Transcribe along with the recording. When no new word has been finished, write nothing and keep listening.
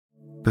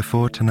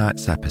Before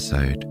tonight's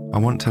episode, I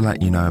want to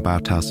let you know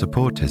about our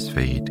supporters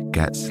feed,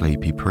 Get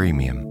Sleepy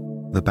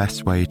Premium, the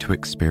best way to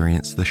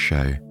experience the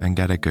show and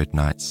get a good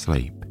night's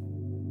sleep.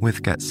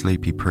 With Get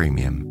Sleepy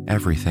Premium,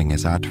 everything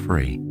is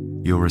ad-free.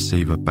 You'll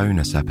receive a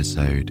bonus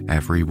episode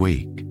every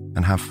week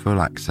and have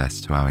full access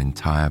to our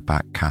entire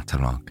back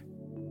catalogue.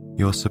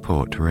 Your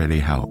support really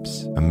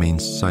helps and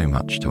means so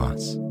much to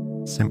us.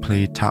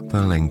 Simply tap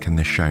the link in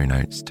the show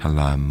notes to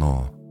learn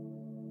more.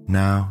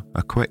 Now,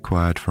 a quick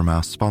word from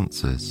our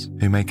sponsors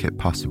who make it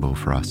possible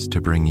for us to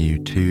bring you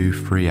 2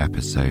 free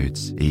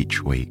episodes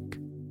each week.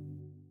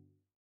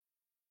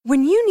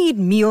 When you need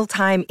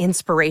mealtime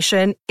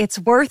inspiration, it's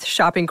worth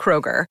shopping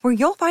Kroger, where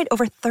you'll find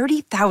over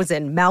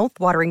 30,000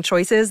 mouth-watering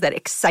choices that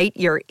excite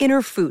your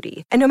inner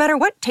foodie. And no matter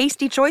what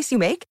tasty choice you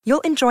make,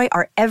 you'll enjoy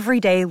our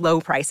everyday low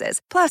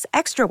prices, plus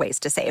extra ways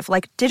to save,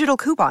 like digital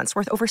coupons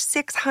worth over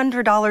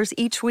 $600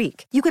 each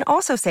week. You can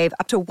also save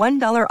up to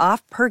 $1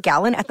 off per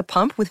gallon at the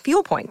pump with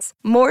fuel points.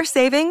 More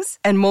savings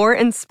and more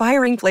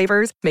inspiring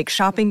flavors make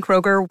shopping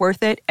Kroger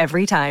worth it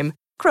every time.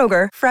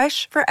 Kroger,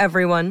 fresh for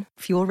everyone.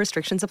 Fuel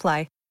restrictions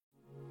apply.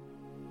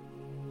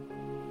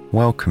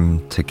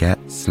 Welcome to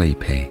Get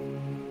Sleepy,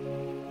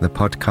 the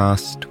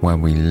podcast where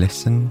we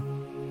listen,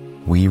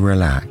 we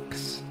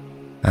relax,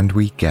 and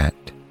we get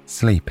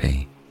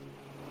sleepy.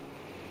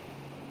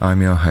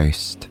 I'm your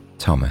host,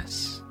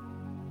 Thomas.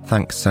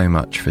 Thanks so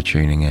much for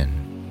tuning in.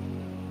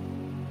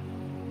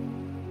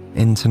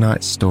 In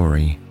tonight's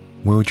story,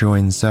 we'll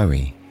join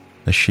Zoe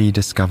as she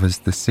discovers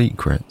the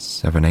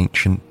secrets of an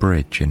ancient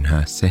bridge in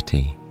her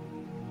city.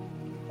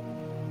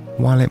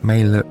 While it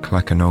may look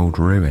like an old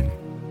ruin,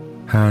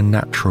 her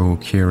natural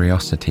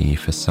curiosity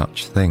for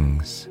such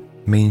things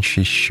means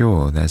she's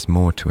sure there's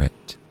more to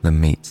it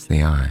than meets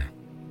the eye.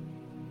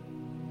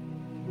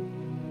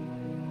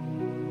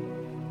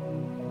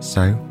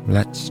 So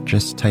let's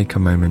just take a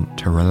moment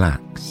to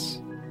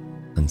relax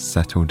and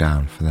settle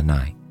down for the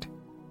night.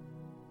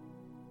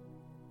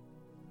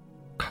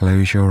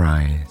 Close your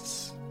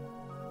eyes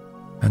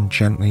and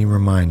gently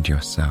remind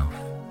yourself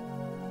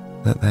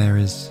that there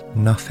is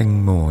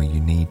nothing more you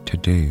need to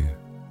do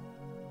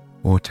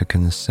or to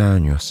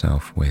concern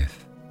yourself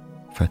with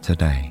for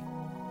today.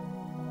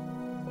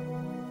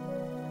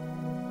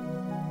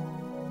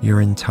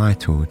 You're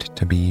entitled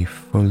to be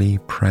fully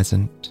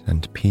present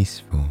and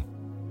peaceful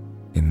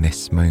in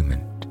this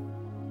moment,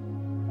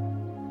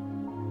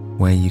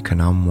 where you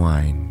can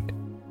unwind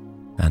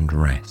and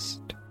rest.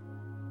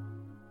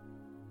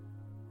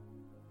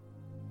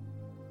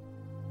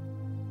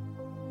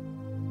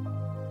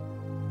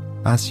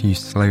 As you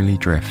slowly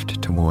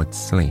drift towards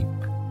sleep,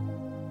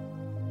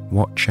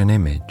 watch an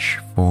image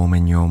form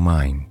in your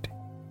mind.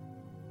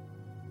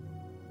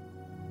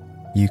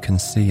 You can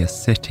see a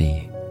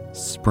city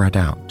spread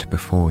out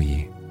before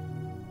you.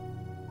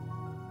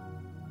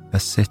 A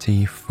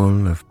city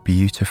full of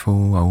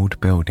beautiful old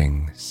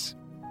buildings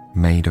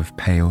made of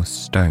pale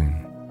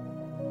stone.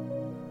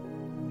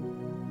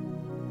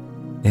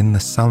 In the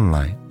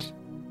sunlight,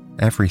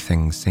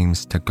 everything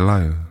seems to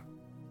glow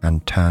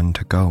and turn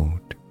to gold.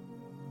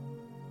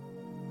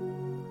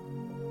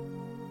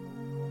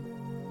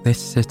 This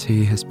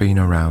city has been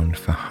around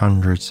for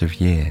hundreds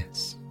of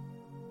years,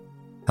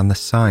 and the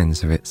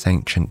signs of its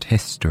ancient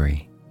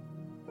history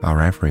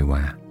are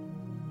everywhere.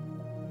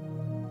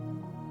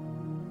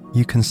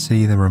 You can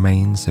see the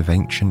remains of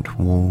ancient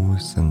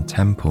walls and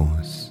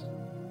temples,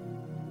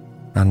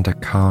 and a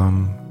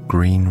calm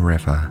green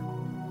river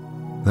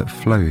that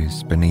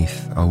flows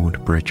beneath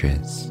old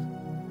bridges.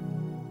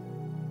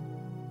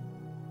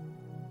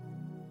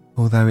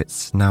 Although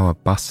it's now a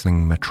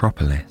bustling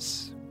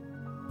metropolis,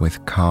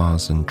 with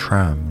cars and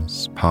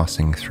trams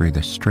passing through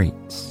the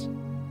streets,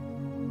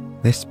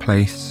 this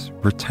place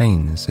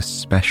retains a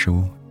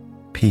special,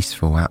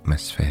 peaceful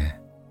atmosphere.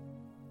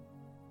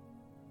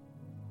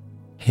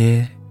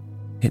 Here,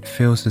 it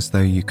feels as though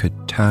you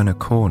could turn a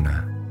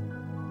corner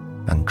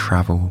and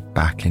travel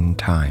back in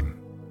time.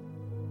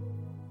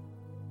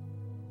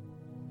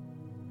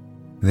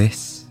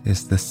 This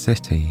is the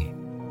city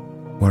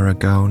where a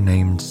girl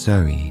named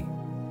Zoe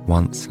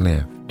once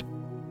lived.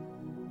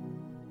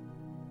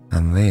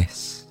 And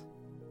this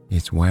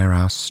is where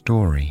our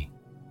story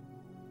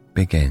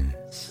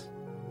begins.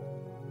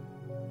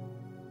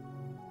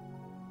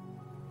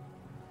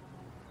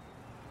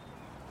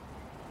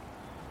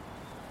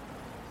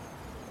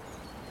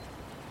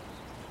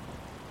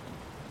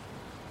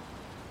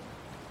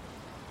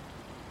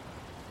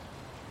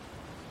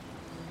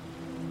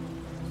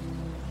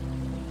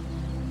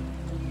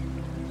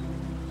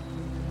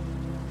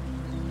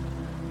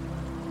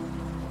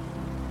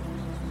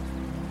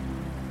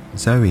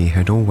 Zoe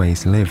had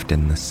always lived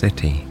in the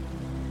city.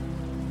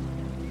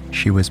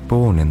 She was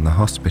born in the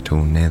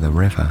hospital near the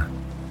river,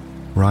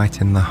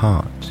 right in the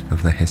heart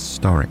of the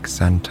historic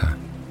centre.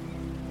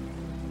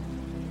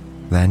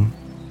 Then,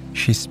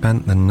 she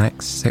spent the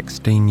next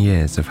 16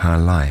 years of her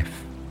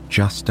life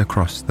just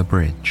across the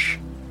bridge,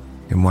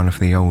 in one of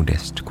the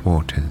oldest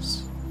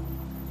quarters.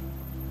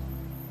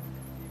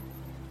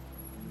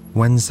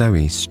 When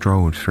Zoe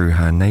strolled through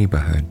her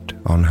neighbourhood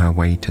on her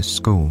way to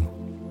school,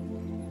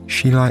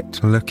 she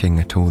liked looking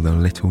at all the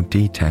little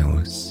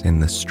details in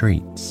the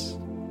streets.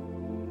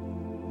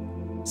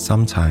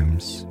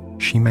 Sometimes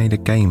she made a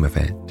game of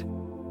it,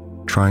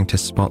 trying to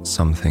spot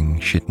something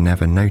she'd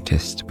never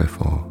noticed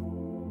before.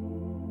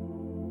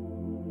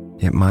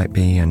 It might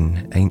be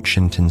an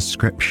ancient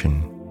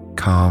inscription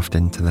carved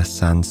into the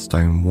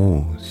sandstone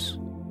walls,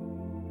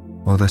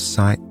 or the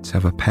sight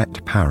of a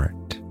pet parrot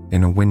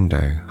in a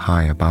window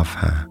high above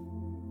her.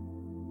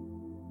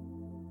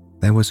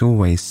 There was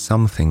always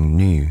something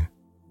new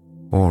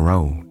or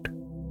old.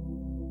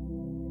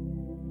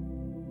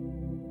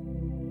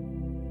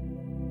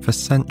 For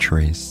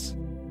centuries,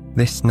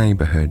 this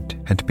neighbourhood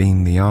had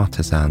been the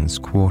artisans'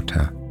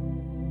 quarter.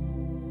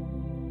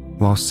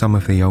 While some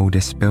of the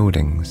oldest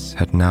buildings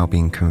had now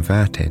been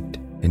converted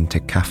into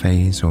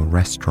cafes or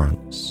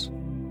restaurants,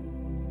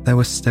 there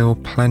was still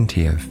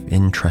plenty of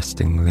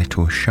interesting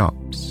little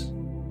shops.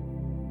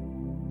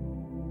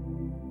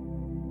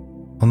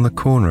 On the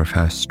corner of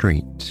her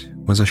street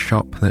was a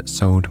shop that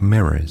sold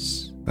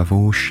mirrors of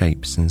all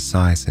shapes and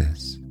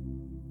sizes,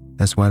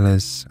 as well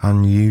as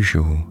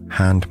unusual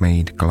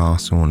handmade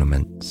glass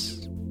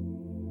ornaments.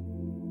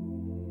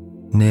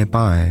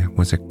 Nearby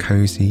was a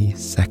cosy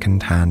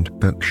second-hand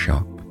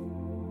bookshop,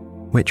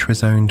 which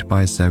was owned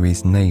by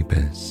Zoe's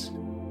neighbours.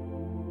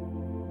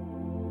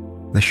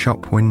 The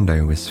shop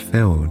window was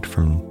filled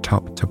from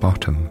top to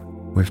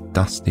bottom with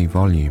dusty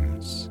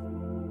volumes,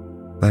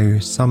 though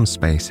some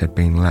space had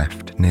been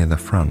left near the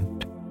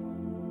front.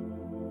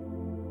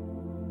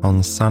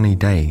 On sunny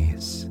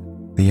days,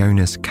 the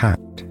owner's cat,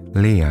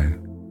 Leo,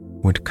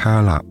 would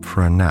curl up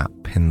for a nap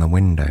in the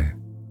window,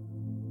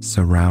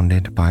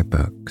 surrounded by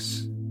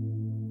books.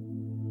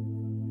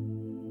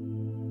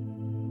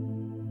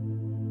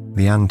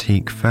 The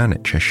antique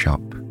furniture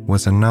shop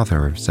was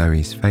another of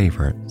Zoe's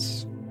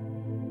favourites.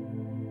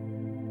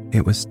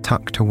 It was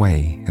tucked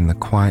away in the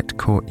quiet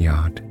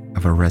courtyard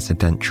of a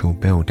residential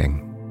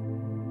building.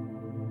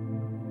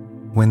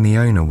 When the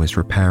owner was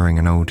repairing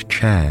an old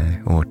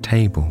chair or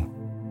table,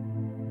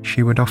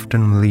 she would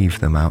often leave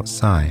them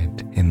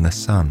outside in the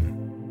sun.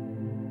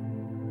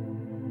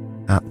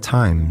 At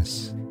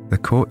times, the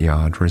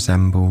courtyard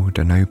resembled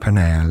an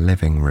open-air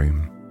living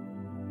room.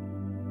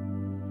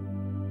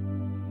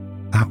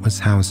 That was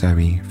how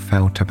Zoe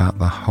felt about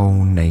the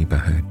whole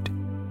neighbourhood.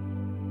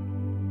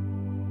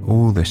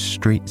 All the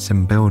streets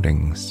and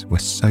buildings were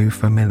so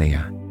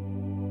familiar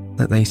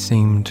that they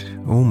seemed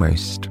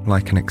almost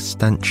like an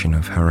extension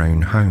of her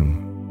own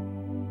home.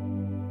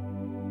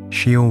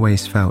 She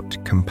always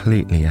felt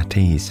completely at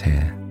ease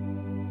here.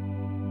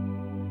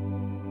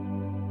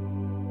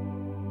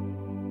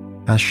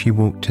 As she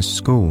walked to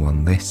school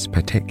on this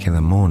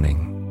particular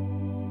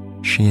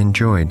morning, she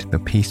enjoyed the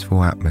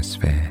peaceful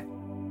atmosphere,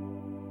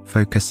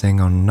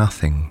 focusing on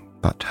nothing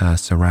but her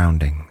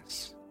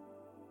surroundings.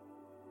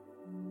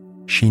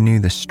 She knew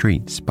the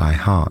streets by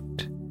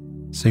heart,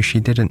 so she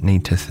didn't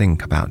need to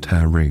think about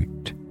her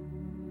route.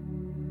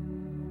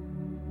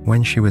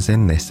 When she was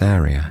in this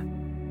area,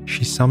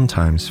 she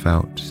sometimes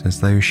felt as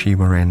though she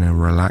were in a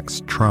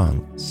relaxed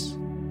trance,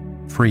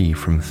 free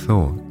from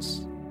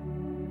thoughts.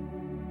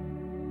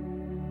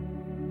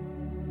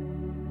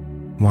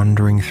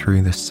 Wandering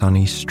through the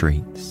sunny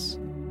streets,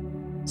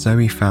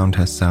 Zoe found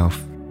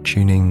herself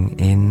tuning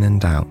in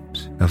and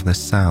out of the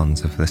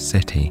sounds of the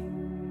city.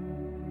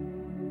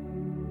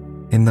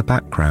 In the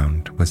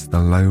background was the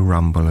low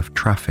rumble of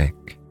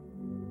traffic,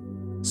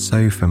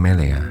 so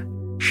familiar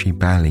she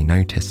barely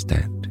noticed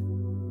it,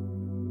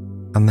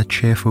 and the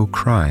cheerful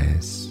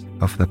cries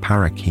of the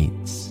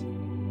parakeets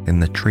in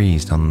the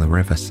trees on the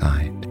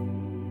riverside.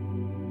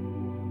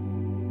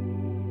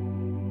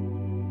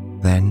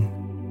 Then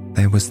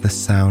there was the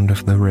sound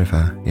of the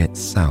river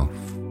itself.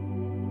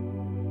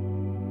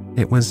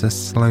 It was a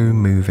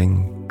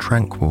slow-moving,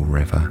 tranquil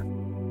river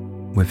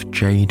with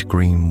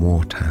jade-green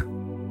water.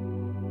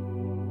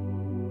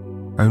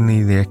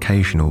 Only the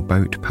occasional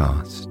boat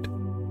passed,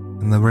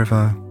 and the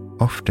river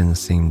often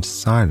seemed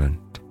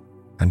silent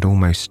and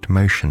almost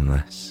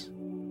motionless.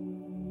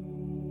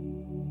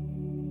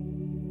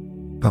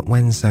 But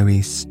when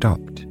Zoe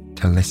stopped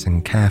to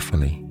listen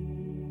carefully,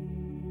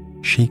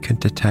 she could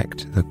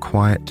detect the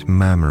quiet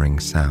murmuring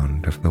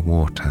sound of the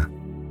water.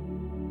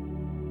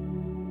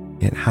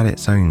 It had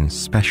its own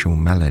special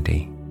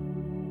melody.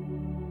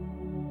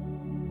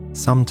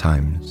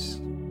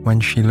 Sometimes, when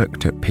she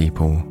looked at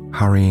people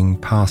hurrying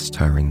past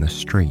her in the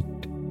street,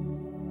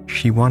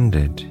 she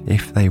wondered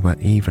if they were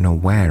even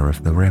aware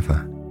of the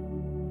river.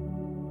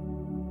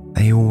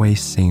 They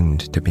always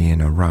seemed to be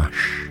in a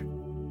rush,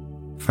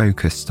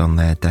 focused on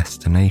their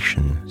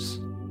destinations.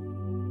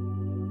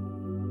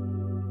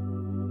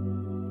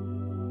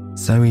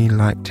 Zoe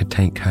liked to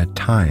take her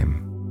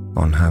time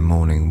on her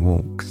morning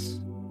walks,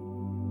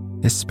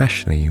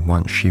 especially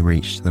once she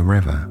reached the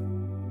river.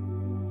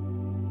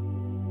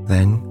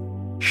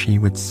 Then she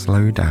would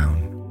slow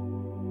down,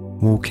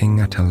 walking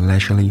at a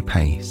leisurely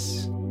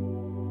pace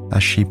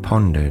as she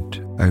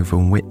pondered over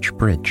which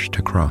bridge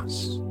to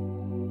cross.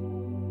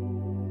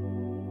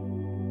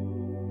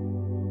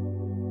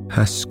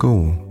 Her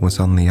school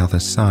was on the other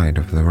side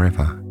of the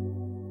river,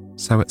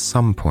 so at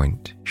some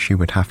point she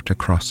would have to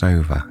cross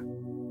over.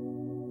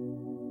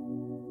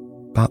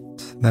 But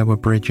there were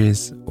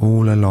bridges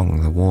all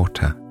along the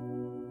water.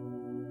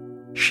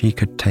 She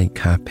could take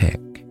her pick.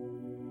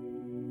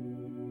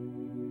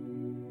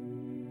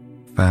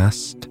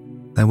 First,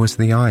 there was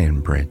the iron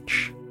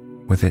bridge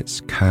with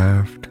its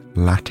curved,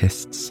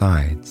 latticed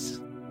sides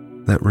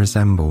that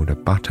resembled a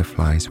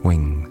butterfly's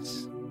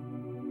wings.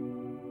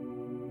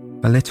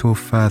 A little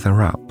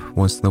further up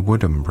was the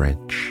wooden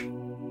bridge,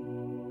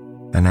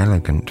 an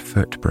elegant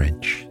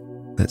footbridge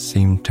that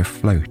seemed to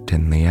float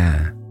in the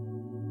air.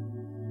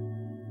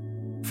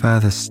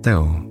 Further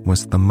still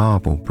was the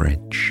marble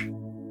bridge,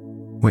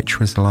 which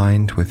was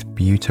lined with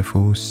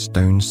beautiful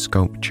stone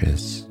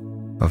sculptures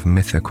of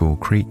mythical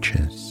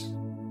creatures.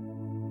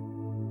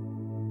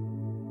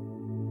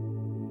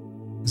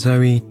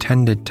 Zoe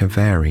tended to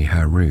vary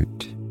her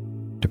route,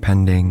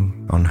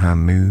 depending on her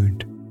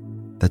mood,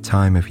 the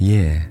time of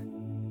year,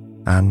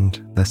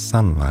 and the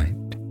sunlight.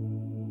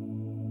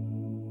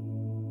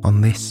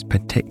 On this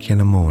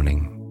particular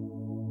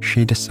morning,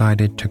 she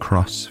decided to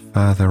cross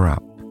further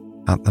up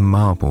at the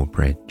marble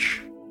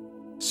bridge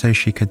so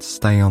she could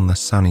stay on the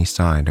sunny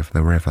side of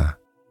the river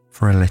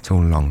for a little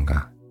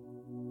longer.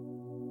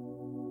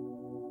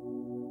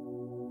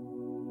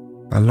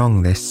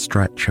 Along this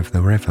stretch of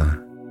the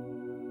river,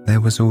 there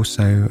was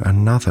also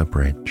another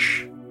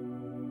bridge,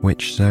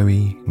 which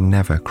Zoe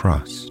never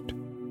crossed.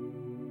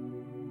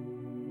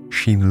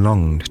 She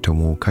longed to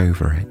walk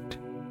over it,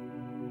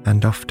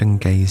 and often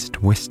gazed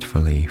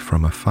wistfully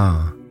from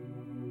afar.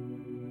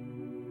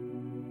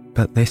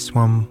 But this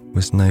one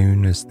was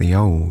known as the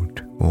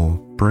Old or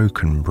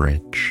Broken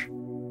Bridge,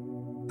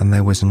 and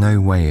there was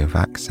no way of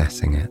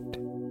accessing it.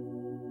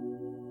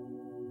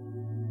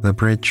 The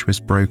bridge was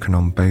broken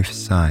on both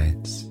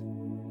sides,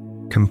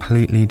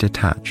 completely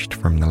detached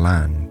from the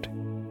land.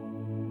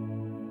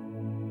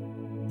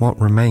 What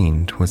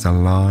remained was a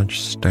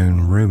large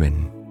stone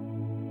ruin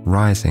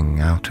rising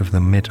out of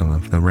the middle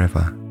of the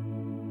river,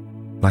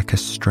 like a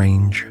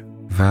strange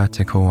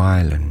vertical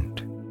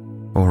island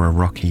or a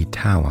rocky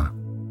tower.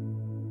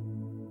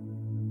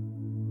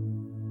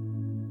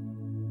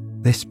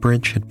 This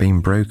bridge had been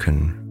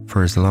broken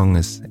for as long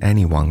as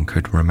anyone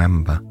could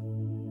remember.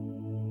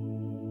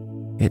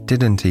 It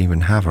didn't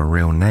even have a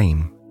real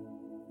name,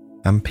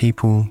 and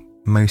people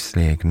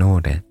mostly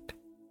ignored it.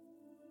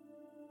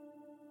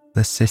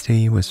 The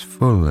city was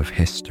full of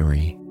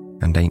history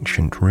and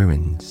ancient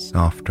ruins,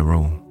 after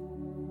all.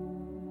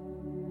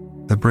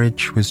 The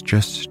bridge was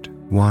just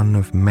one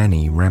of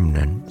many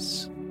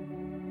remnants.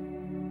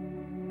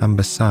 And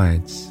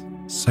besides,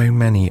 so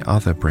many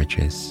other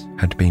bridges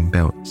had been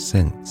built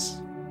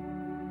since.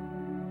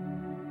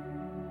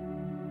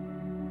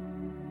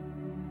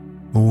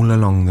 All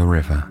along the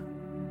river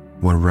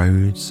were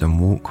roads and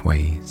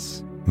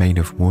walkways made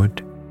of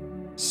wood,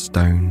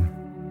 stone,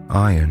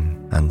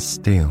 iron, and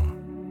steel.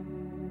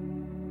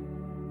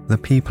 The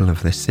people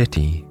of the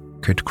city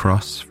could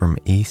cross from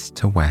east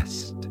to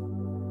west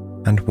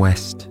and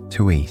west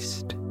to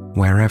east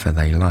wherever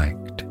they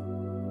liked.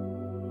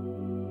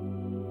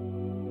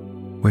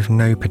 With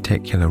no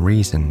particular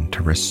reason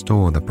to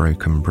restore the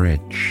broken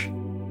bridge,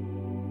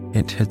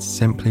 it had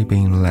simply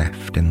been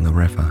left in the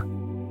river,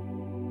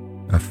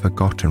 a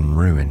forgotten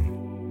ruin.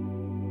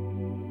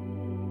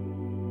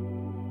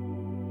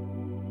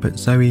 But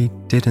Zoe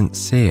didn't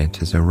see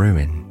it as a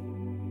ruin.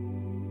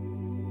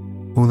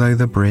 Although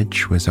the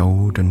bridge was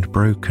old and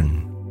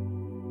broken,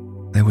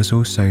 there was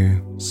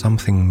also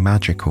something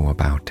magical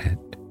about it.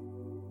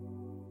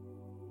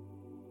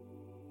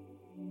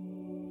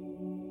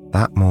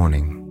 That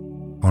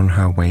morning, on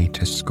her way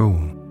to school,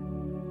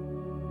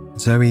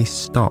 Zoe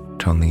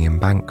stopped on the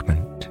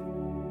embankment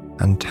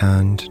and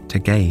turned to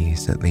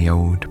gaze at the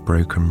old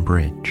broken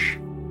bridge.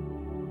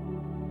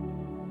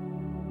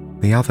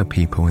 The other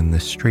people in the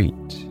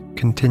street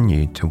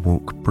continued to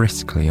walk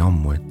briskly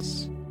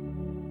onwards.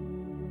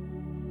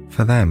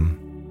 For them,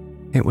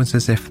 it was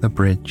as if the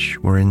bridge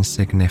were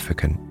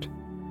insignificant,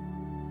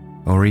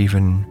 or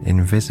even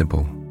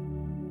invisible.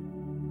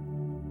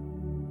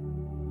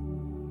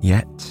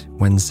 Yet,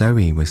 when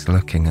Zoe was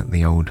looking at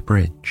the old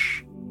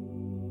bridge,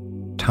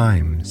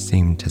 time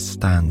seemed to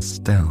stand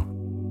still.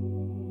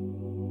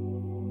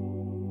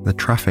 The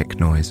traffic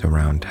noise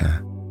around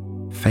her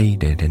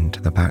faded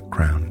into the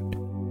background,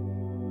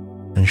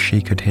 and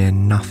she could hear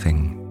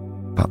nothing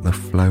but the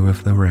flow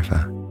of the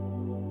river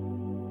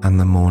and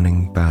the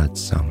morning bird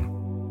song.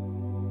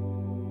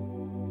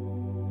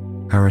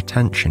 Her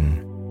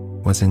attention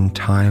was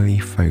entirely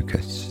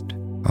focused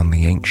on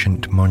the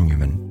ancient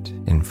monument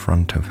in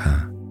front of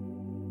her.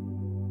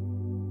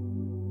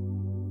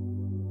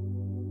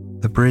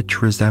 The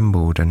bridge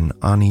resembled an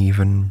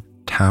uneven,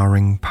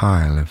 towering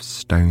pile of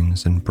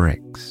stones and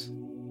bricks.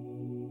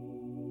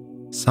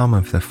 Some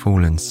of the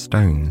fallen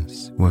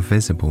stones were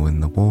visible in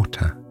the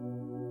water,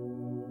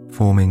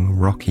 forming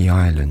rocky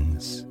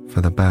islands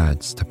for the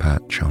birds to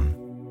perch on.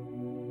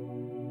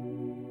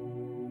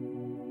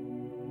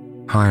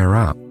 Higher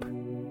up,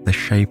 the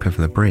shape of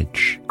the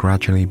bridge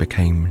gradually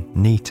became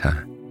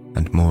neater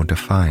and more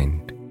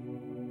defined.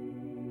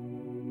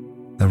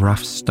 The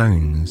rough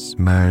stones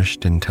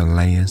merged into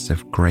layers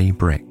of grey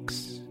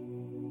bricks,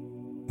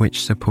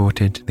 which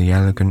supported the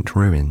elegant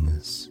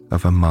ruins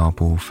of a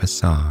marble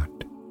facade.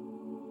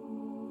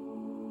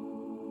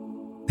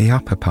 The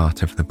upper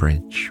part of the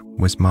bridge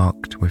was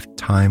marked with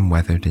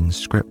time-weathered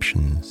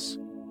inscriptions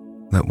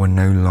that were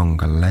no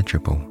longer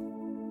legible.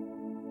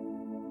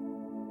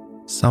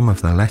 Some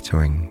of the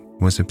lettering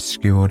was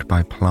obscured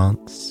by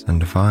plants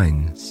and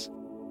vines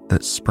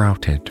that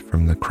sprouted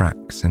from the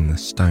cracks in the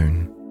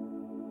stone.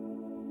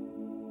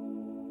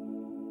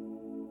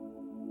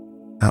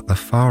 At the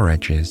far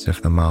edges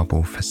of the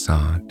marble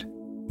facade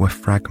were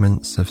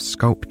fragments of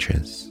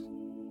sculptures.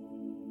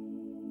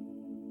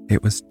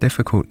 It was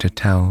difficult to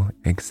tell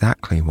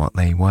exactly what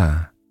they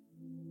were,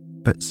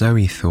 but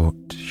Zoe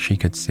thought she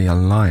could see a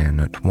lion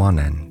at one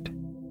end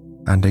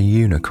and a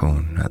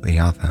unicorn at the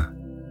other.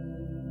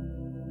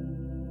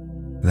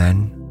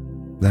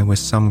 Then there was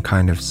some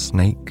kind of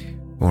snake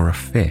or a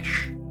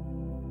fish,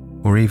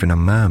 or even a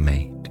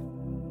mermaid.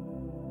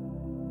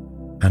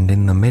 And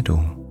in the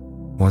middle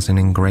was an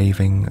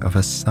engraving of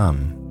a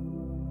sun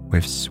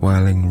with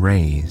swirling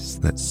rays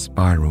that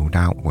spiraled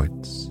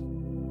outwards.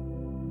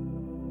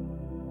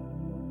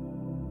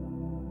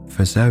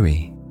 For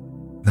Zoe,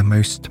 the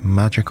most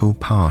magical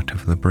part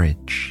of the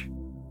bridge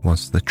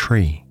was the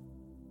tree.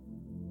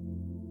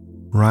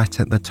 Right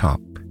at the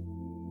top,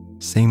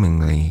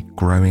 seemingly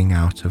growing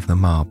out of the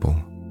marble,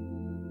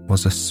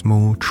 was a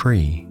small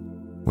tree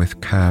with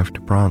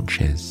curved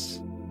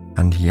branches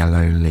and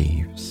yellow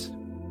leaves.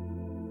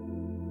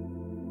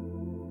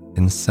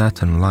 In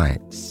certain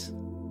lights,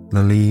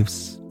 the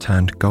leaves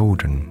turned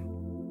golden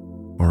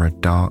or a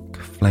dark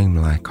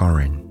flame-like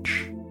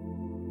orange.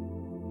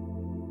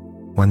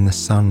 When the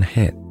sun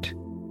hit,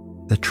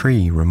 the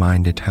tree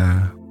reminded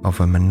her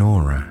of a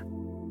menorah,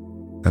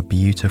 a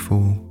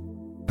beautiful,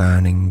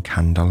 burning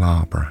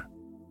candelabra.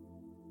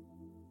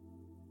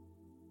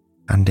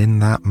 And in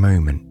that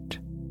moment,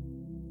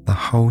 the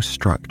whole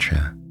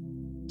structure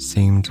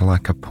seemed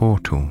like a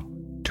portal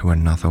to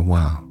another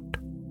world.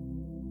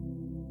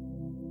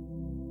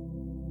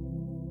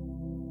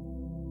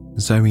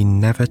 Zoe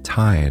never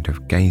tired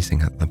of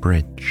gazing at the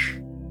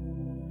bridge,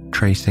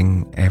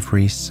 tracing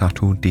every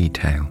subtle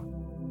detail.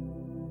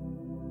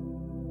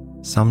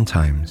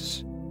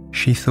 Sometimes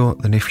she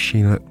thought that if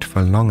she looked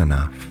for long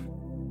enough,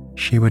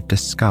 she would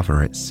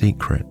discover its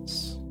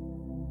secrets.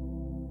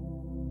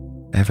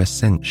 Ever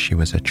since she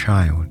was a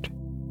child,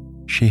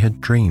 she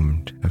had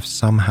dreamed of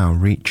somehow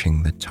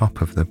reaching the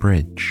top of the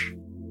bridge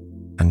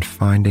and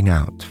finding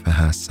out for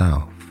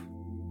herself.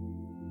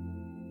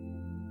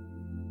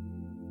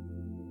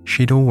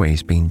 She'd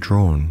always been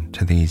drawn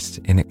to these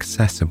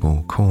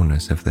inaccessible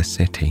corners of the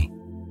city.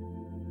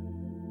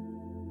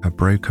 A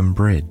broken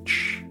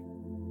bridge,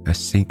 a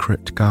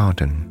secret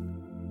garden,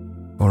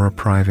 or a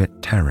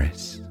private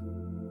terrace.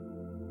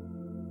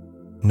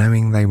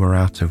 Knowing they were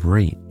out of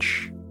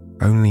reach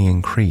only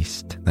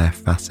increased their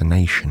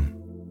fascination.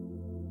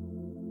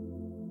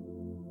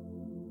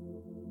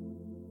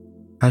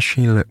 As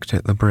she looked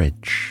at the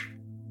bridge,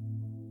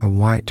 a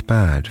white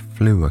bird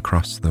flew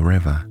across the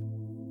river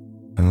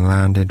and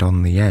landed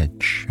on the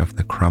edge of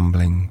the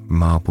crumbling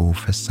marble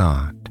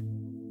facade.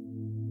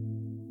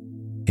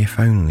 If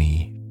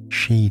only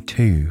she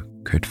too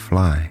could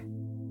fly.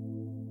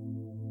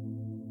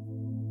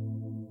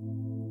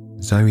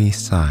 Zoe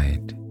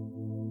sighed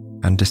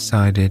and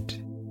decided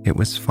it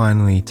was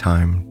finally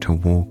time to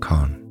walk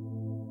on.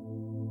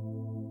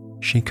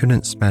 She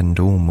couldn't spend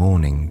all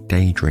morning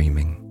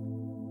daydreaming.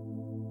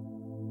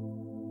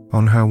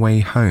 On her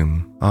way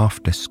home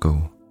after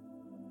school,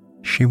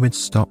 she would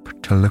stop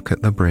to look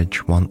at the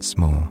bridge once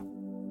more,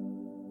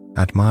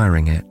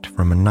 admiring it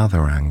from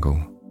another angle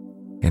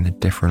in a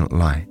different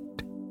light.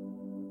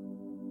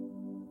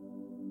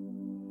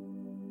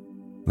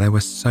 There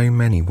were so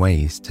many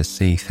ways to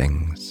see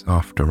things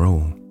after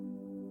all.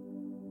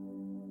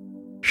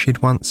 She'd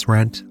once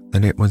read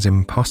that it was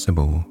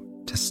impossible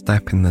to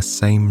step in the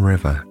same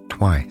river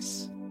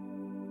twice.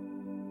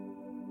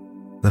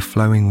 The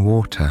flowing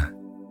water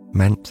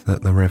meant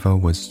that the river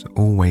was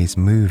always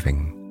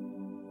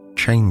moving,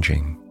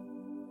 changing,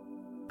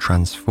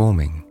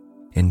 transforming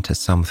into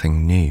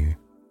something new.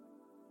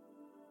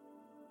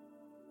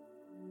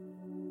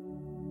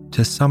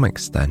 To some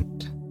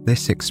extent,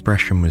 this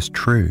expression was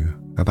true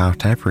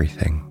about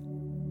everything.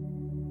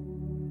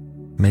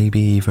 Maybe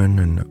even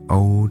an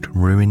old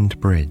ruined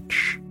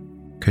bridge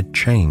could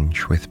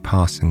change with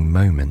passing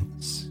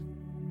moments,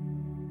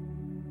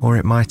 or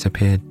it might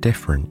appear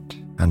different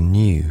and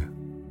new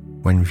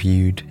when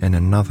viewed in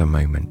another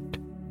moment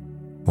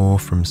or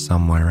from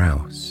somewhere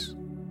else.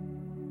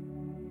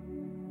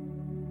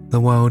 The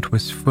world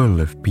was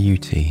full of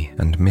beauty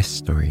and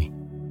mystery,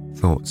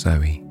 thought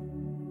Zoe.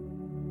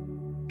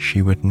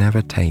 She would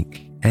never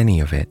take any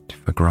of it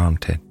for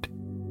granted.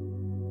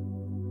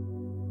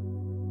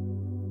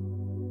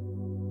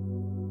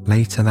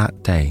 Later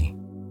that day,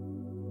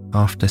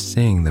 after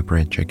seeing the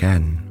bridge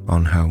again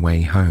on her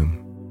way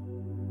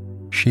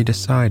home, she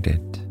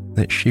decided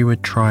that she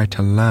would try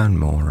to learn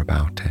more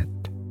about it.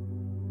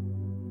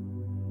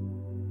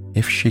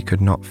 If she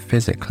could not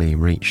physically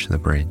reach the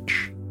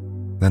bridge,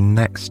 the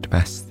next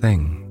best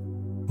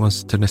thing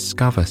was to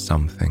discover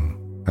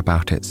something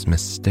about its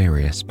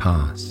mysterious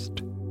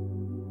past.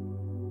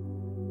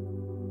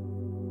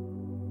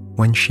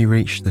 When she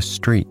reached the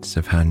streets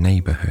of her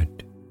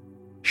neighborhood,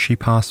 she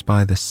passed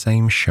by the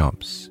same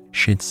shops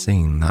she'd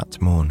seen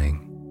that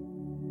morning.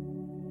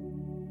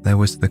 There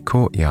was the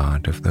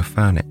courtyard of the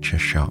furniture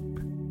shop,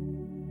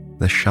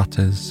 the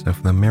shutters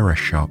of the mirror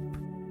shop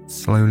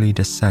slowly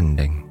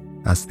descending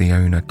as the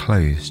owner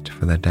closed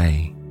for the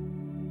day.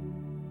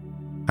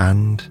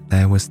 And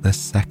there was the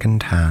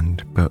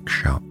second-hand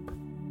bookshop.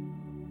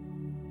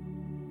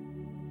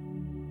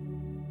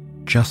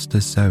 Just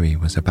as Zoe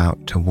was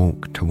about to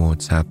walk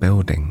towards her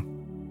building,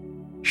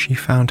 she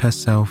found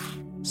herself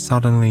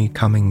suddenly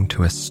coming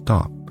to a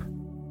stop.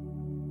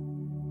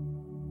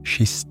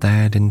 She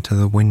stared into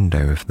the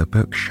window of the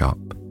bookshop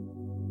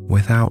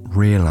without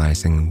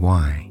realizing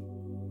why,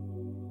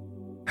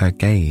 her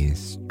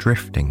gaze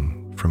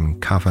drifting from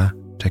cover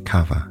to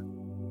cover.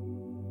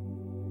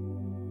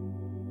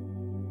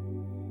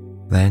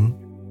 Then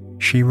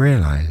she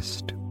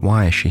realized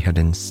why she had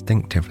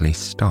instinctively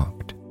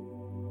stopped.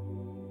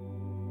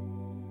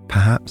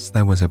 Perhaps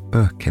there was a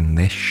book in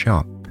this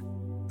shop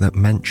that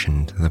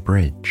mentioned the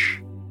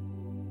bridge.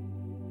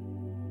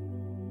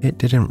 It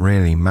didn't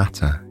really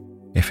matter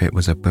if it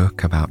was a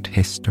book about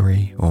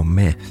history or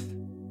myth,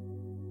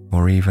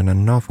 or even a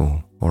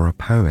novel or a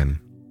poem.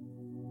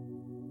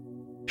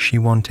 She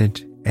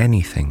wanted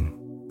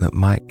anything that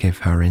might give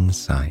her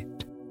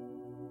insight,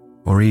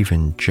 or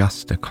even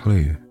just a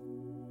clue.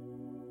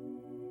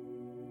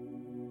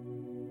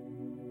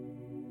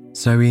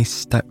 Zoe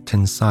stepped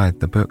inside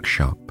the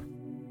bookshop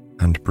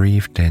and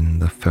breathed in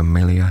the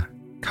familiar,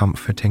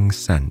 comforting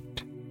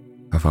scent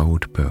of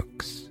old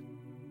books.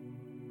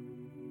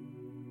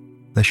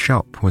 The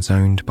shop was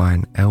owned by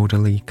an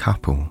elderly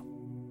couple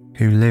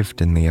who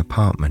lived in the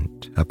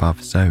apartment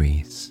above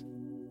Zoe's.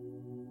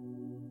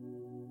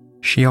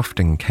 She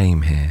often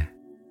came here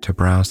to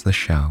browse the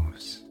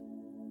shelves,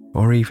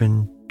 or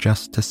even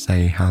just to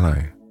say hello.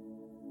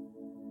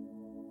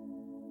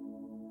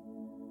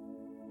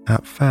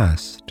 At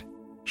first,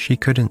 she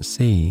couldn't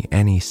see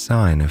any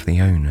sign of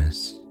the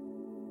owners.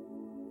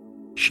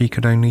 She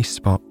could only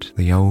spot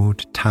the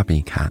old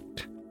tabby cat,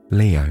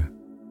 Leo,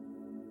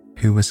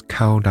 who was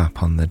curled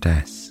up on the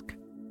desk,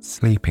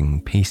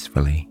 sleeping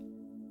peacefully.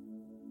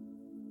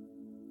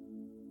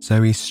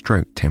 Zoe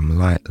stroked him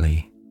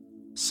lightly,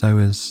 so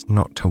as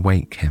not to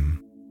wake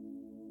him,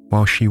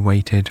 while she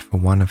waited for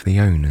one of the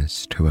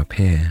owners to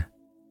appear.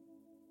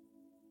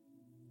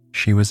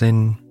 She was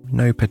in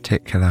no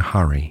particular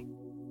hurry,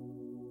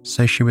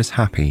 so she was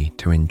happy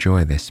to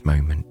enjoy this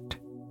moment,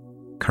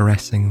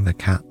 caressing the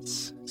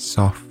cat's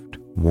soft,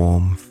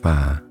 warm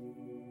fur.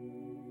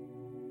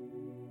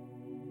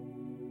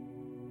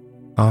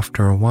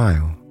 After a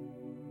while,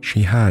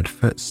 she heard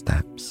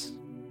footsteps,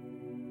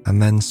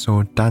 and then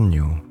saw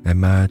Daniel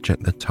emerge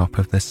at the top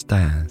of the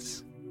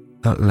stairs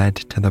that led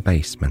to the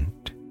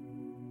basement.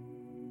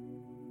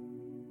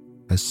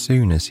 As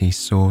soon as he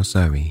saw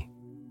Zoe,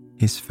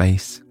 his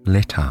face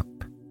lit up.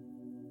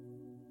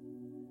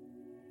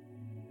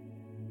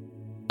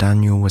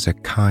 Daniel was a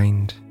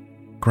kind,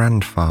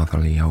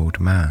 grandfatherly old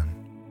man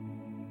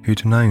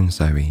who'd known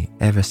Zoe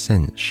ever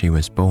since she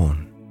was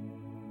born.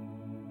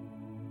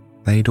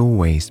 They'd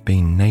always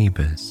been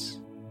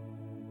neighbours,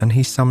 and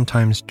he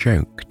sometimes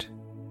joked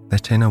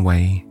that in a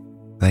way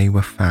they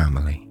were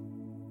family.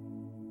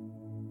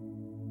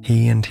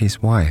 He and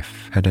his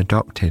wife had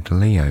adopted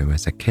Leo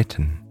as a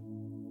kitten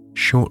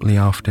shortly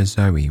after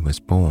Zoe was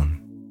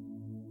born,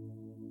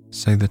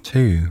 so the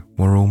two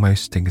were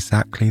almost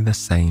exactly the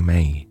same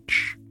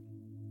age.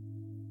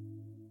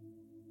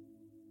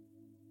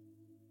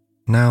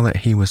 Now that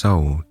he was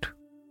old,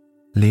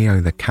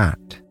 Leo the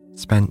cat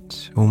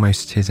spent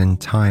almost his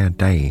entire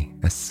day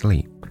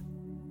asleep.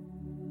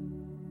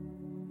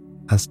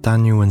 As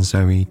Daniel and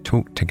Zoe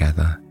talked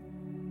together,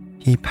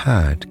 he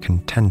purred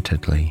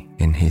contentedly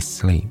in his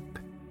sleep.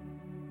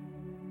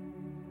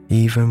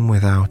 Even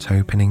without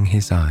opening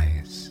his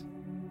eyes,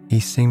 he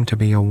seemed to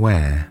be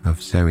aware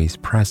of Zoe's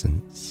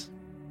presence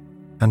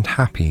and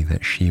happy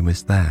that she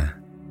was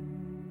there.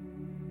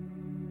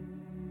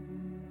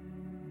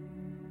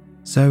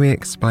 Zoe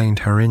explained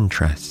her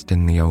interest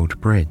in the old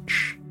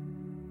bridge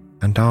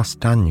and asked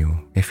Daniel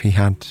if he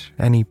had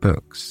any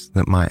books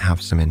that might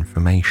have some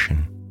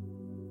information.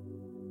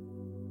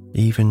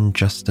 Even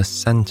just a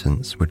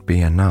sentence would be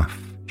enough,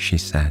 she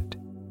said,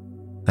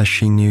 as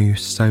she knew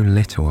so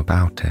little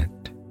about it.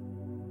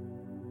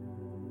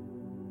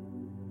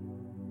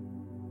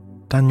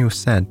 Daniel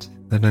said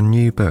that a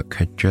new book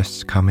had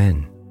just come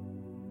in.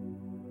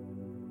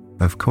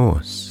 Of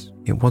course,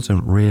 it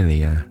wasn't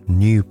really a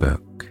new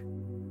book.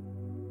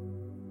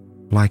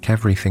 Like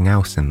everything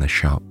else in the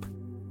shop,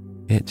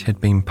 it had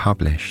been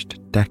published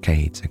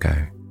decades ago.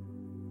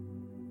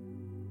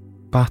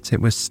 but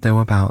it was still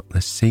about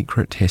the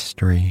secret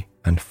history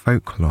and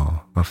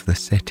folklore of the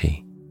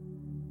city,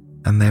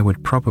 and there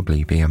would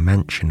probably be a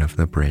mention of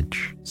the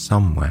bridge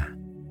somewhere.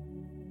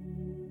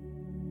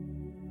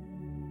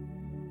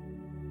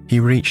 He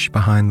reached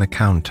behind the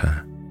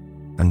counter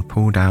and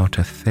pulled out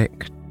a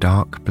thick,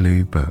 dark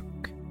blue book.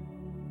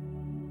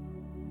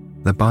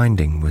 The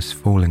binding was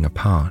falling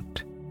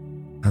apart,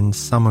 and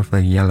some of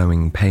the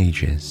yellowing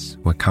pages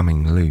were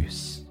coming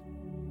loose.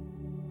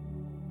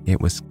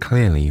 It was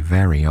clearly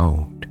very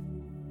old.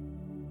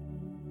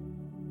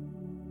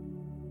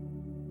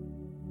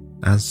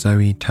 As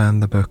Zoe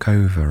turned the book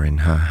over in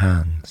her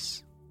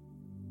hands,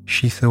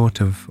 she thought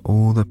of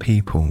all the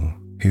people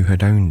who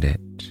had owned it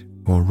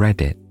or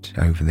read it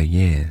over the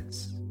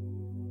years.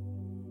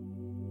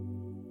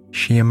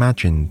 She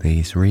imagined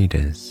these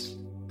readers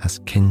as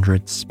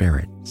kindred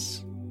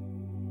spirits.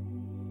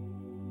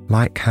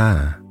 Like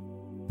her,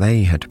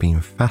 they had been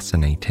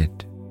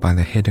fascinated by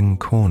the hidden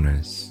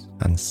corners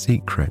and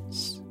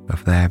secrets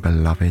of their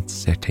beloved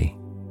city.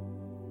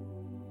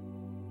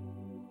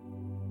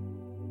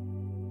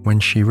 When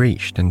she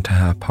reached into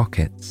her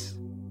pockets,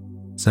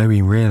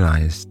 Zoe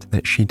realized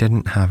that she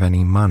didn't have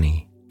any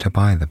money to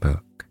buy the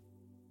book.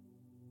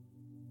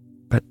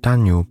 But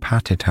Daniel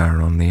patted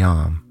her on the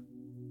arm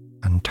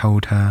and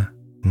told her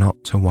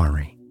not to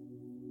worry.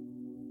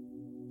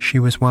 She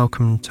was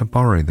welcome to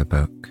borrow the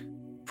book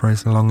for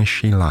as long as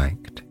she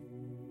liked.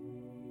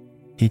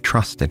 He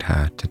trusted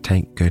her to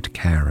take good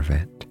care of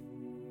it.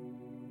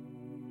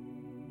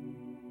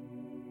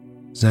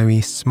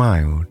 Zoe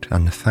smiled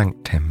and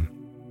thanked him.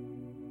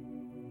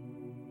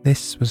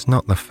 This was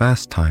not the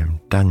first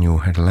time Daniel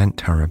had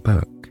lent her a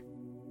book.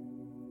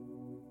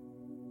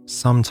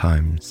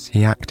 Sometimes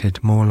he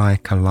acted more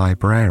like a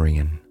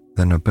librarian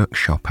than a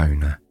bookshop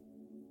owner,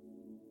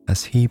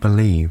 as he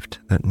believed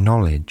that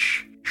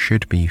knowledge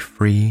should be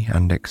free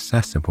and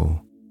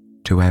accessible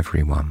to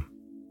everyone.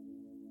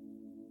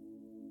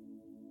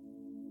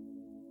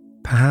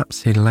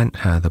 Perhaps he lent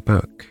her the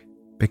book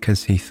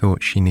because he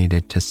thought she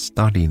needed to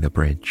study the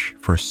bridge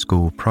for a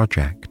school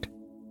project.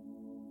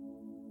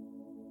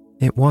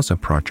 It was a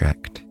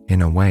project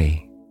in a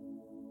way,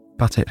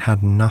 but it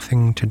had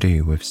nothing to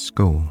do with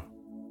school.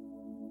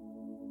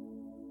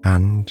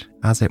 And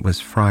as it was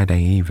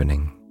Friday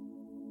evening,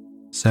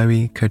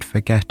 Zoe could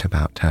forget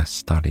about her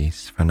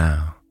studies for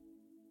now.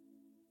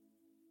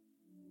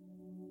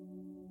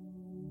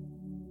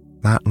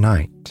 That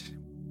night,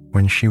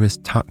 when she was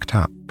tucked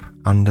up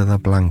under the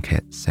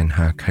blankets in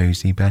her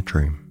cozy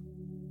bedroom,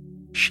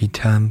 she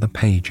turned the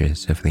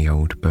pages of the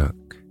old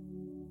book.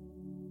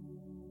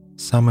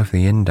 Some of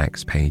the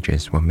index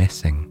pages were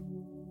missing,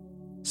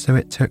 so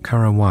it took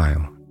her a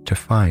while to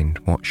find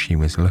what she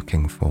was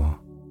looking for.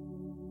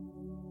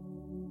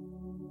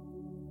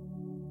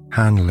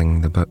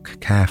 Handling the book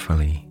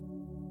carefully,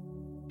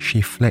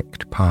 she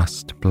flicked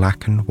past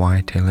black and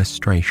white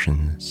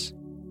illustrations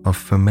of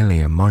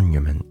familiar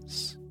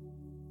monuments.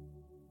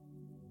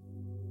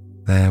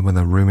 There were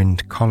the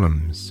ruined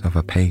columns of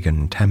a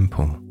pagan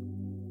temple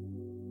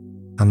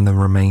and the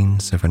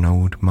remains of an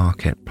old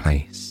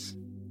marketplace.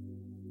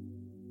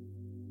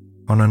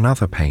 On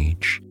another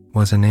page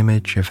was an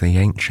image of the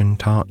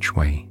ancient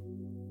archway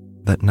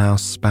that now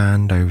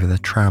spanned over the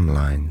tram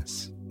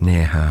lines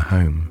near her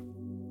home.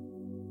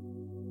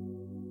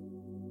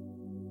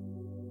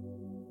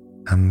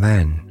 And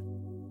then,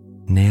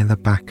 near the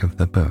back of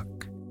the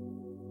book,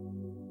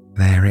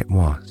 there it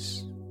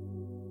was.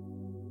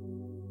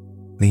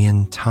 The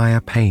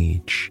entire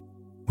page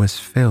was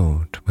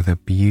filled with a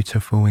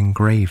beautiful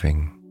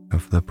engraving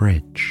of the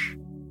bridge.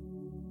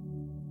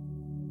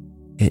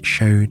 It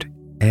showed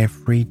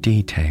every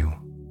detail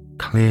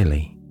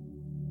clearly,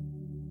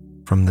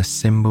 from the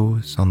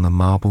symbols on the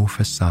marble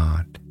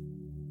facade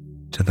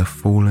to the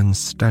fallen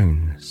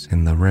stones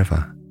in the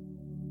river.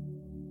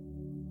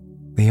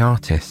 The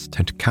artist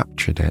had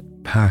captured it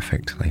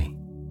perfectly.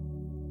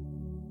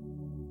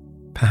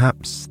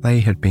 Perhaps they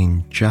had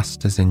been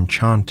just as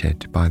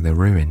enchanted by the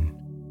ruin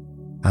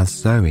as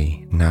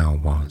Zoe now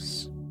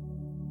was.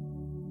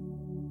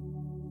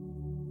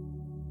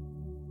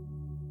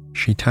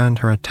 She turned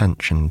her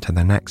attention to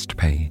the next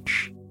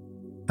page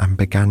and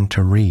began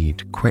to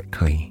read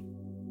quickly,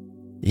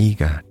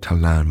 eager to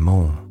learn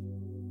more.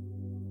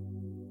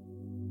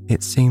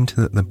 It seemed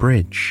that the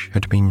bridge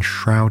had been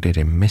shrouded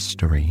in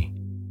mystery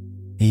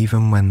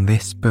even when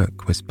this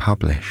book was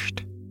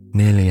published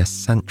nearly a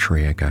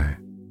century ago.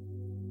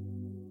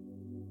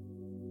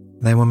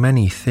 There were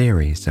many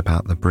theories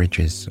about the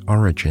bridge's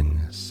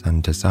origins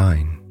and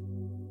design,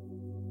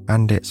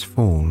 and its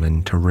fall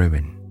into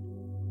ruin,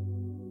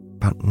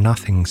 but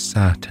nothing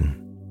certain.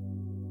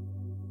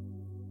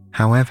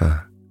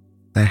 However,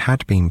 there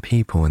had been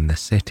people in the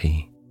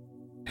city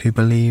who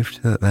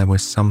believed that there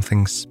was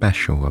something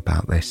special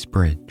about this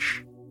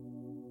bridge,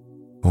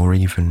 or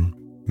even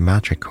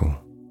magical.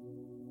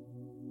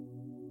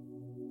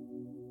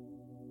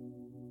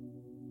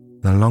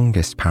 The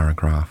longest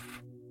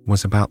paragraph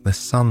was about the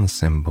sun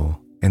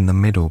symbol in the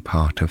middle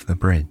part of the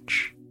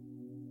bridge.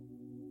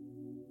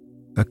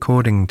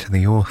 According to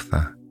the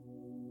author,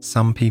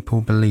 Some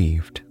people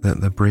believed that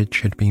the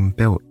bridge had been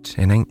built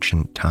in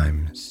ancient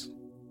times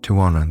to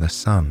honour the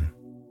sun.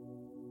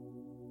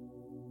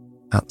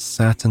 At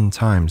certain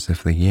times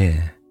of the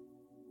year,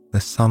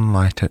 the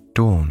sunlight at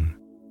dawn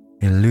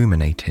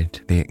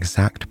illuminated the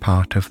exact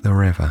part of the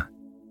river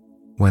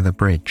where the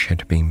bridge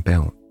had been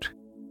built.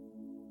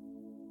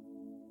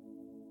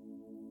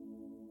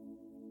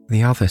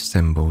 The other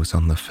symbols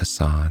on the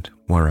facade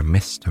were a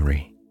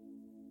mystery.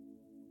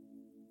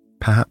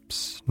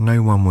 Perhaps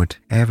no one would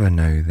ever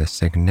know the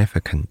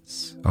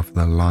significance of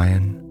the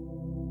lion,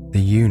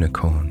 the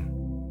unicorn,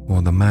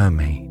 or the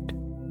mermaid,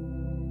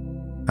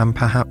 and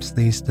perhaps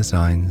these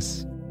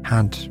designs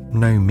had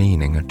no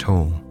meaning at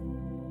all.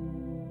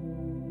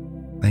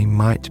 They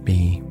might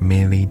be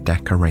merely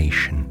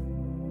decoration.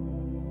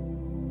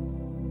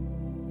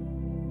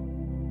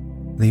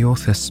 The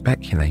author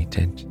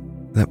speculated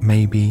that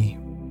maybe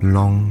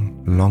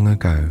long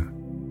ago,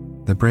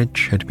 the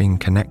bridge had been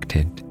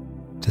connected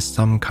to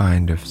some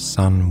kind of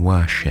sun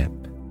worship,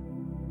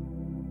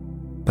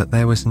 but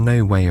there was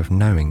no way of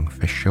knowing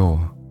for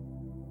sure.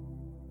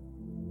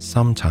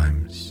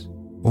 Sometimes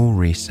all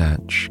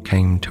research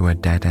came to a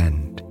dead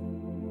end.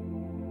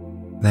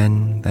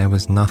 Then there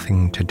was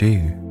nothing to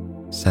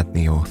do, said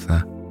the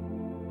author,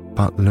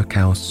 but look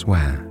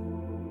elsewhere.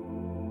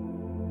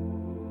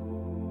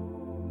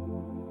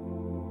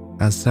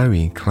 As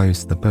Zoe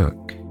closed the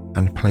book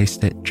and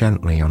placed it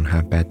gently on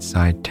her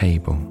bedside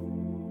table,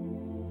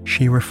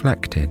 she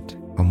reflected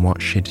on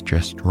what she'd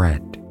just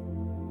read.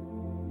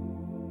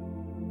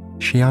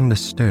 She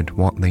understood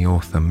what the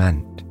author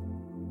meant,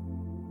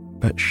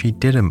 but she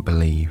didn't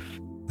believe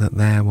that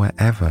there were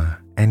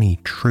ever any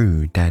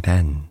true dead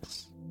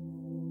ends.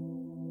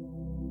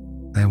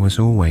 There was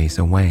always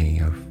a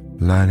way of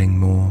learning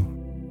more,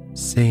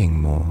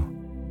 seeing more,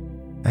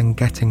 and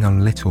getting a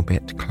little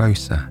bit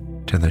closer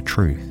to the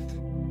truth.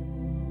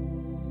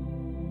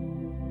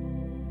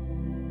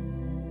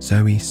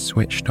 Zoe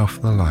switched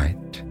off the light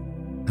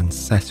and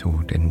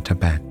settled into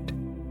bed,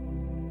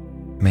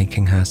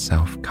 making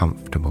herself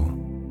comfortable.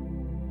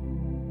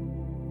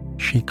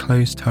 She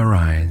closed her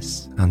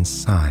eyes and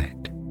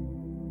sighed.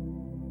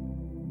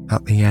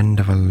 At the end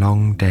of a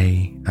long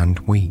day and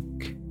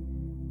week,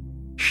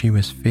 she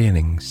was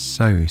feeling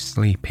so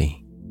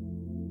sleepy.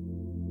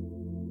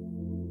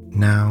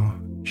 Now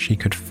she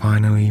could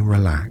finally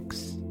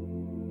relax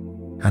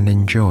and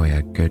enjoy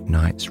a good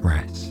night's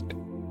rest.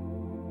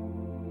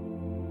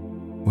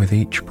 With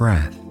each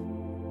breath,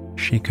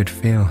 she could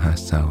feel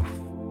herself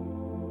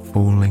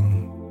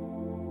falling,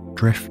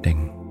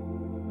 drifting,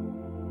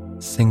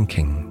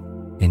 sinking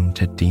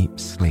into deep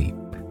sleep.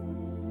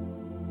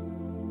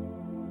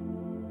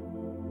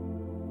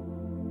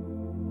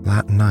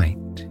 That night,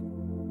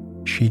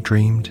 she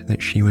dreamed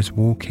that she was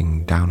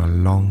walking down a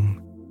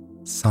long,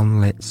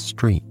 sunlit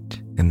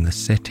street in the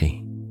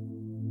city.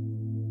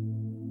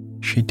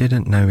 She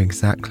didn't know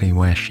exactly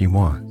where she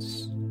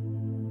was,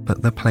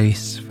 but the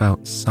place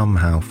felt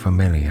somehow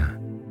familiar,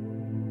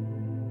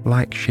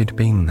 like she'd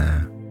been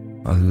there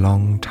a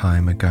long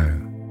time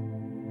ago.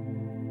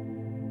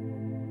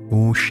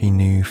 All she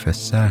knew for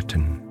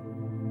certain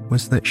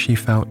was that she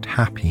felt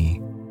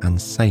happy and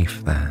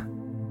safe there.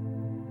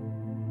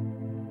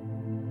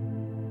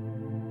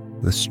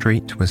 The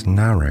street was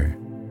narrow,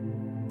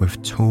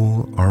 with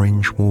tall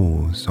orange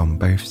walls on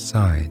both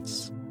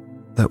sides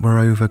that were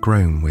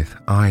overgrown with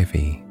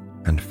ivy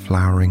and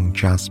flowering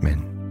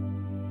jasmine.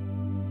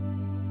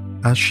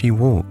 As she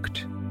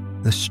walked,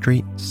 the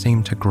street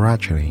seemed to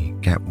gradually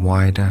get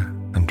wider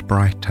and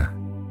brighter.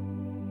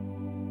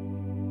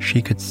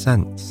 She could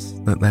sense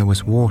that there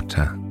was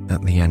water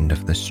at the end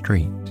of the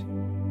street,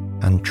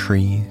 and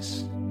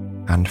trees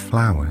and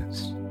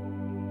flowers.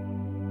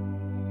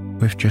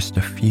 With just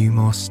a few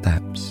more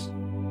steps,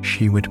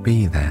 she would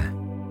be there,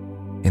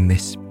 in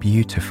this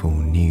beautiful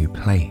new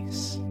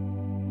place.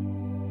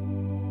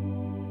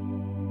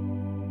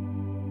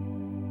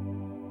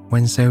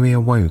 When Zoe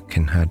awoke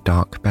in her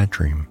dark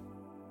bedroom,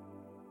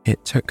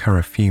 it took her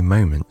a few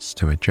moments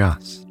to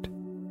adjust.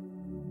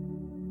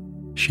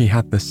 She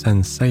had the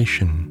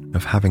sensation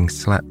of having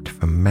slept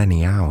for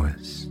many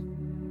hours.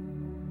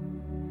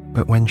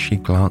 But when she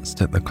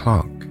glanced at the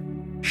clock,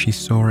 she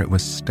saw it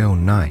was still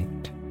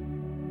night,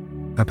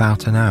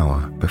 about an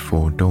hour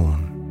before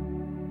dawn.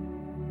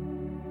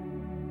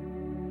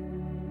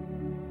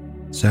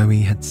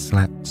 Zoe had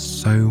slept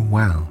so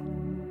well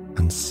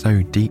and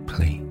so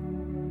deeply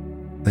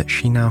that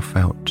she now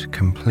felt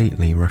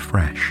completely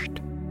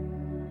refreshed.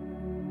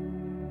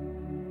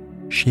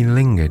 She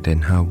lingered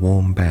in her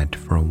warm bed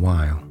for a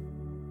while,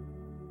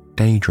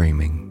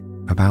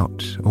 daydreaming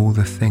about all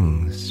the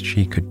things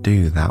she could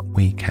do that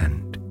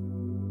weekend.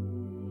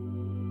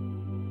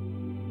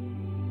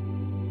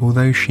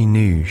 Although she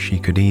knew she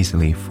could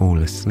easily fall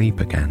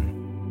asleep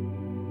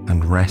again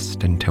and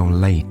rest until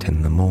late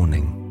in the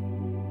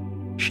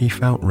morning, she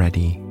felt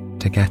ready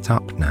to get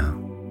up now.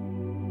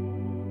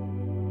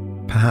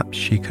 Perhaps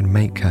she could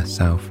make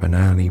herself an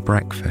early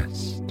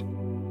breakfast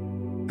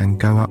and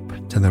go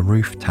up to the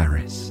roof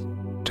terrace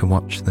to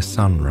watch the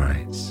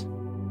sunrise.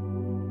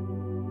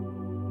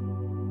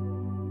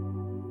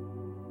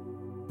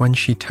 When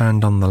she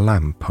turned on the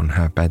lamp on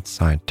her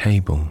bedside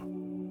table,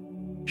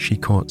 she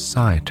caught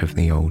sight of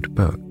the old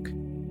book.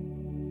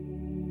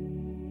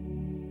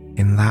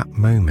 In that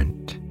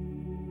moment,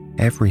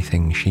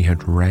 everything she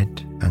had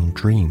read and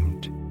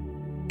dreamed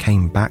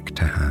came back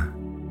to her.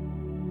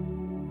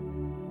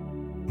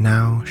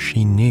 Now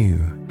she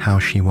knew how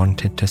she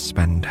wanted to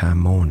spend her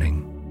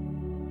morning.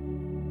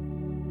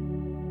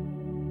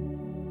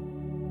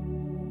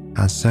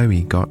 As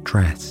Zoe got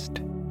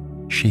dressed,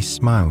 she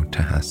smiled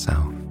to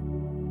herself.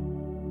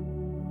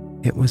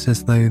 It was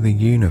as though the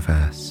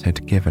universe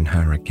had given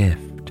her a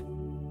gift.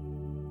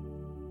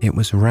 It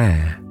was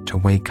rare to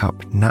wake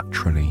up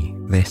naturally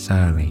this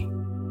early,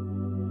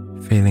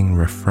 feeling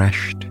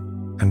refreshed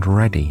and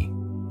ready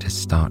to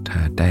start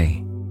her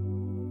day.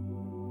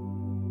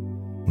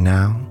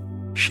 Now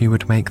she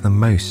would make the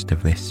most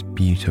of this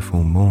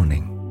beautiful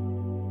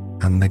morning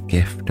and the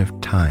gift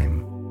of time.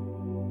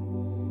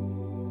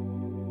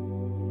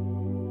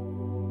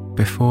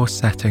 Before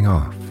setting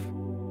off,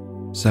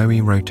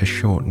 Zoe wrote a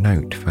short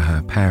note for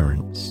her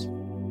parents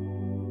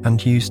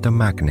and used a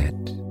magnet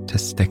to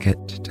stick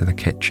it to the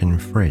kitchen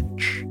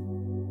fridge.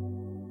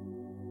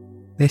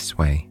 This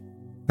way,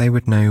 they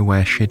would know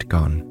where she'd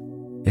gone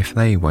if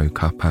they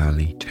woke up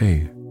early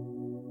too.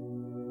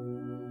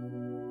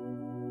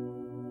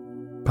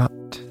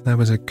 But there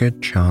was a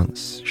good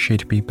chance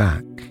she'd be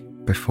back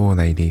before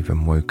they'd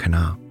even woken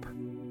up.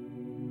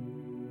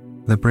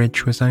 The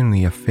bridge was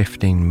only a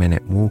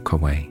 15-minute walk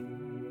away,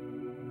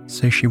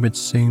 so she would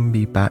soon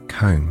be back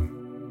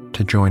home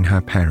to join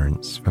her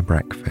parents for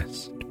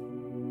breakfast.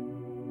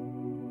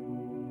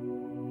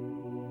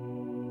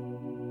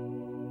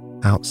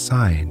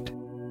 Outside,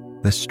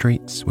 the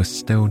streets were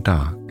still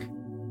dark,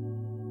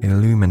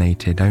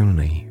 illuminated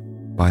only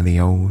by the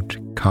old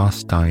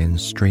cast-iron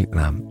street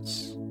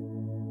lamps.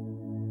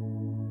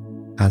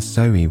 As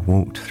Zoe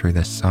walked through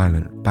the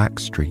silent back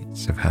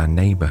streets of her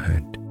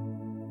neighborhood,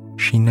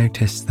 she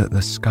noticed that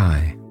the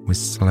sky was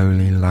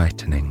slowly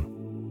lightening,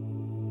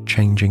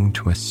 changing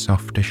to a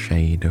softer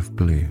shade of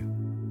blue.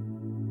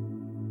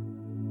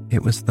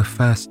 It was the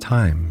first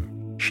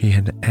time she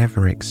had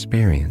ever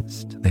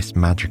experienced this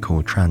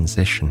magical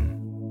transition,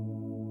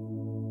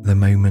 the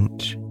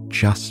moment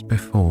just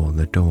before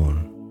the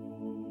dawn.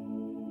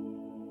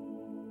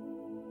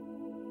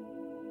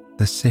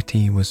 The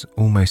city was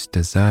almost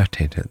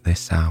deserted at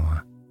this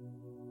hour.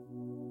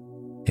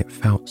 It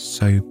felt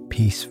so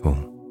peaceful,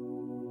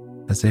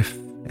 as if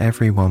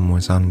everyone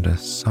was under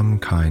some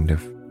kind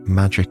of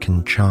magic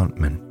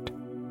enchantment.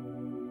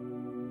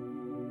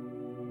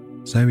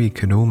 Zoe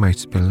could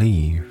almost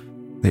believe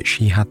that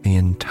she had the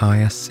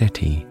entire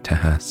city to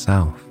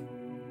herself.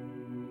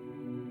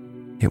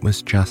 It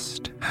was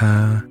just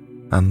her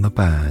and the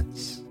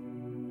birds,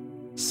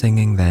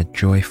 singing their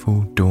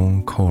joyful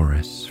dawn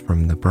chorus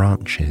from the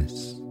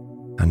branches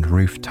and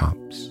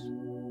rooftops.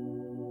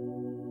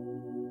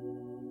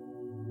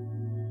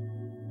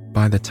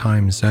 By the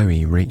time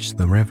Zoe reached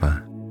the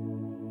river,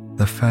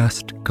 the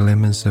first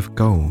glimmers of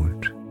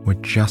gold were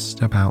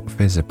just about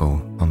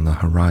visible on the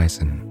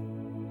horizon.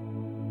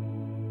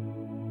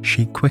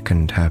 She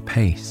quickened her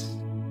pace,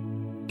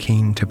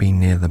 keen to be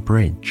near the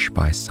bridge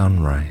by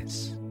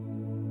sunrise.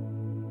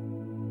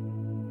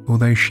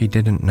 Although she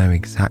didn't know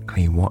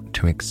exactly what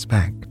to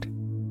expect,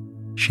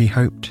 she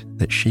hoped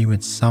that she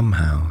would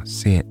somehow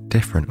see it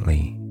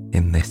differently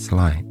in this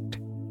light.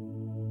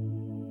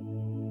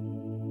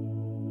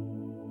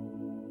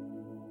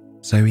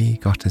 Zoe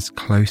got as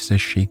close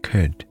as she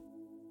could,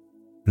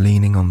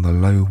 leaning on the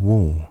low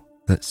wall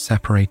that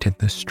separated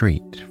the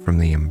street from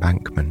the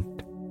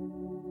embankment.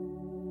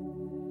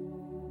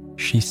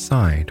 She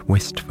sighed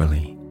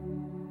wistfully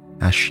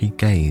as she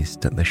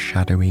gazed at the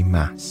shadowy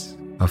mass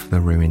of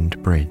the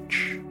ruined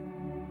bridge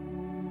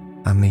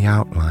and the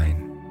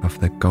outline of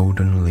the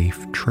golden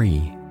leaf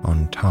tree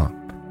on top.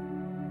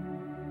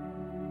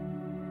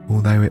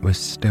 Although it was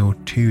still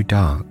too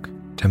dark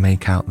to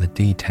make out the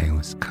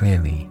details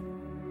clearly,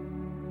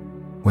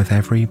 with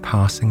every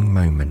passing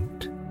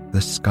moment,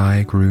 the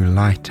sky grew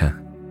lighter,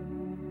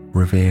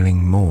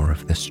 revealing more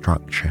of the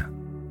structure.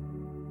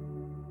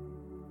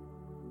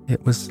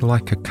 It was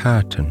like a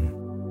curtain,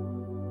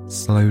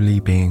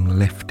 slowly being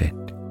lifted,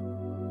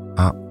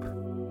 up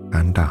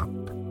and up.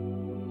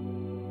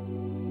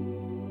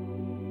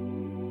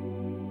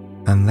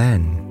 And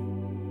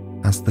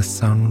then, as the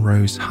sun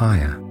rose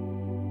higher,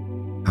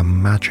 a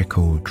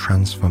magical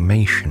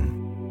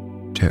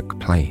transformation took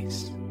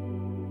place.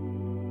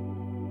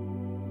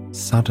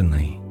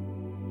 Suddenly,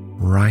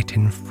 right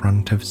in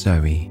front of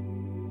Zoe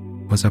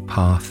was a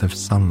path of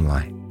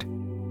sunlight.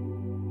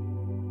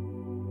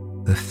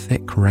 The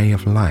thick ray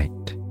of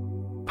light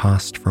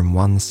passed from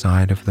one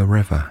side of the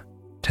river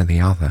to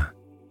the other,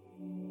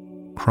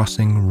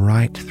 crossing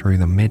right through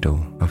the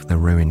middle of the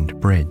ruined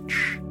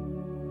bridge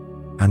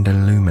and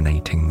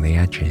illuminating the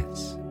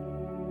edges.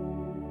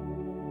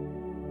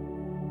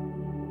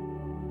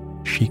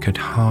 She could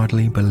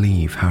hardly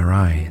believe her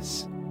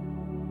eyes.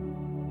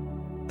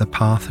 The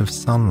path of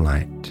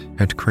sunlight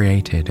had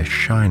created a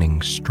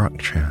shining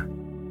structure,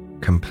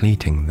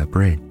 completing the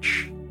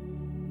bridge.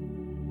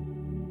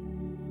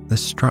 The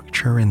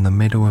structure in the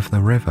middle of the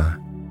river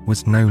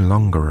was no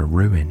longer a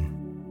ruin,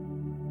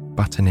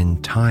 but an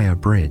entire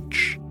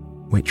bridge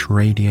which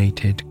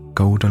radiated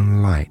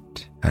golden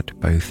light at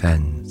both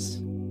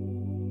ends.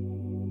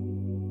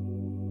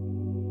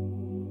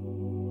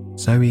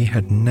 Zoe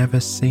had never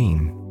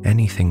seen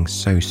anything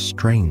so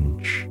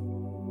strange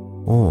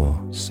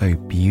or so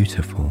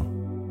beautiful.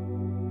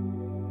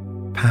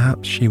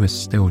 Perhaps she was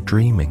still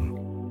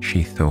dreaming,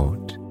 she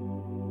thought,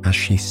 as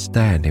she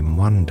stared in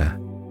wonder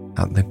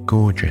at the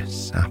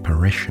gorgeous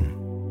apparition.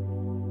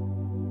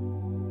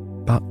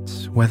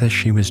 But whether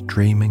she was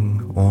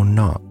dreaming or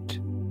not,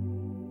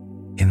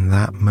 in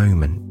that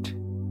moment,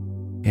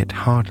 it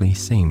hardly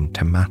seemed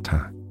to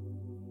matter.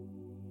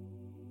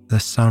 The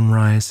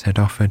sunrise had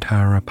offered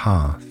her a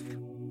path,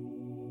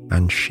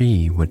 and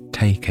she would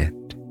take it.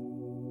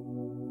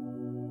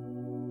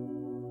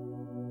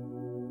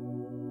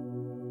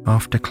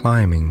 After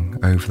climbing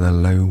over the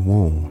low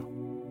wall,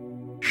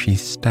 she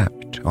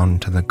stepped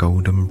onto the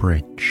golden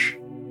bridge.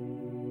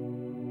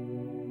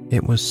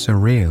 It was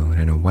surreal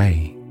in a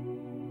way,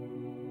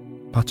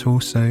 but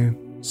also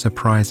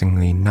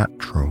surprisingly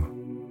natural.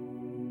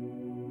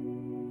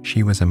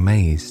 She was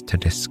amazed to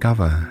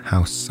discover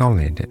how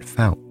solid it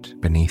felt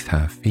beneath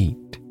her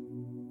feet,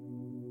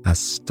 as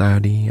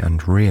sturdy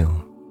and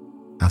real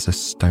as a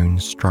stone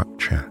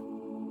structure.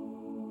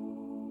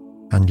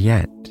 And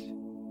yet,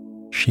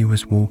 she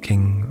was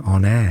walking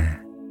on air,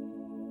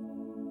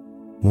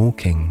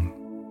 walking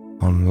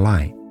on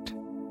light.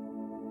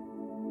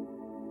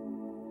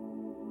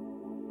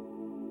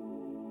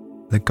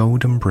 The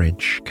golden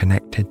bridge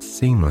connected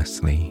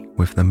seamlessly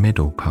with the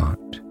middle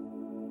part,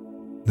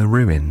 the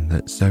ruin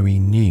that Zoe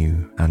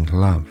knew and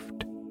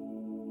loved.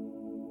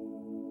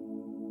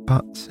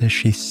 But as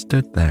she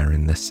stood there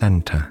in the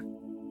centre,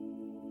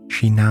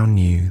 she now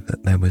knew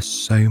that there was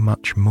so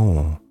much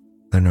more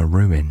than a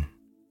ruin.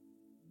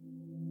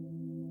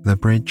 The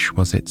bridge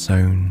was its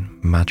own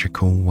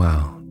magical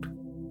world.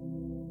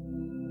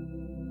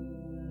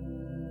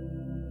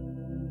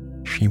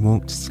 She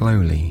walked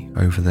slowly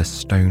over the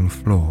stone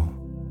floor,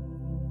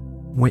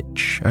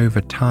 which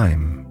over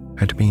time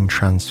had been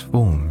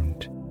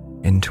transformed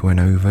into an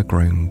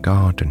overgrown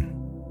garden.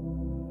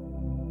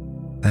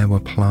 There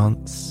were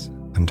plants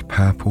and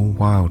purple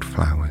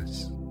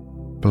wildflowers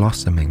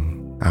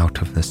blossoming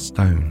out of the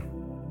stone,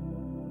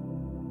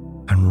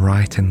 and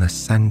right in the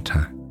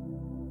centre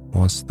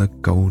was the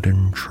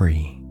golden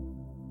tree.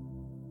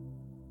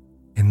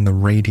 In the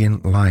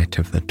radiant light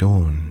of the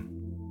dawn,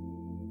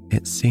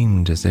 it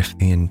seemed as if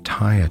the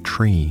entire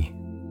tree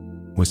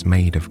was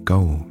made of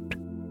gold,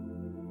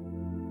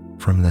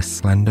 from the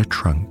slender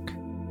trunk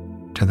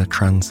to the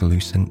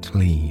translucent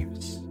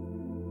leaves.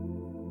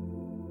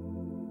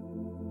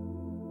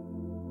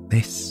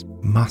 This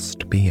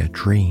must be a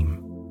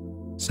dream,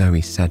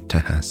 Zoe said to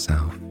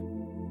herself.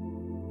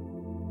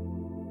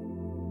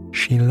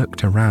 She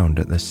looked around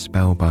at the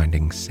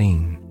spellbinding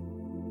scene,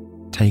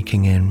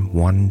 taking in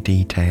one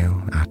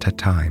detail at a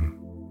time.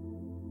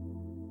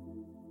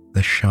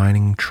 The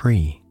shining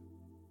tree,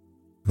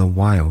 the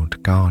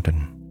wild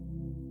garden,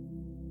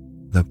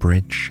 the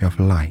bridge of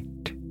light,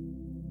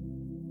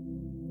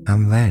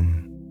 and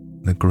then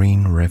the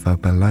green river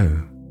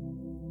below,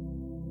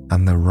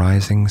 and the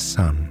rising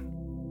sun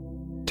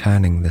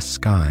turning the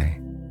sky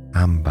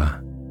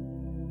amber.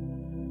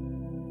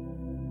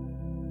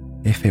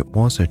 If it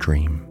was a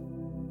dream,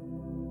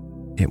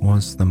 it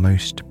was the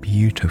most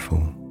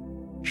beautiful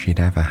she'd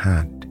ever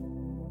had.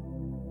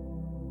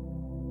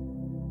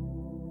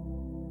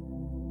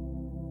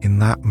 In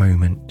that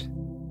moment,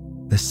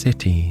 the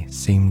city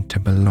seemed to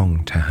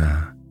belong to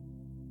her.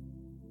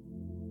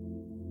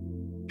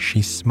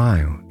 She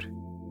smiled,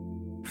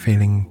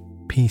 feeling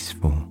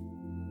peaceful,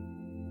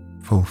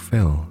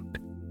 fulfilled,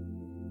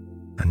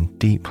 and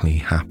deeply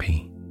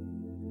happy.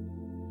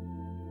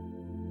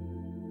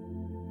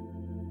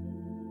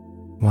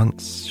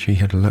 Once she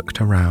had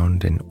looked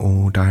around in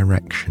all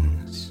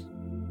directions,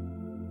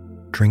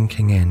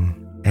 drinking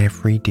in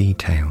every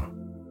detail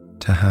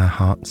to her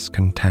heart's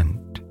content,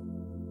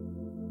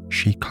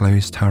 she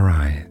closed her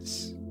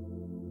eyes.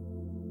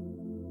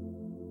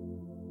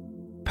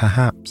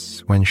 Perhaps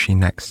when she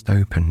next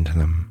opened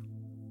them,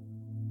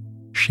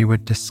 she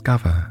would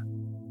discover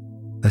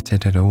that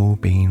it had all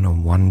been a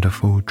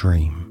wonderful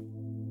dream.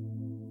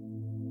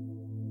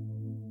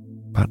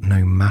 But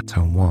no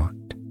matter what,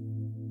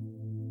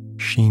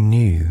 she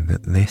knew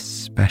that this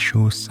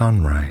special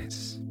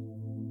sunrise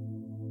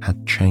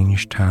had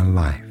changed her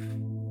life,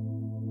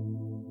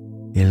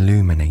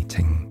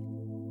 illuminating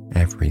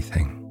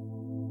everything.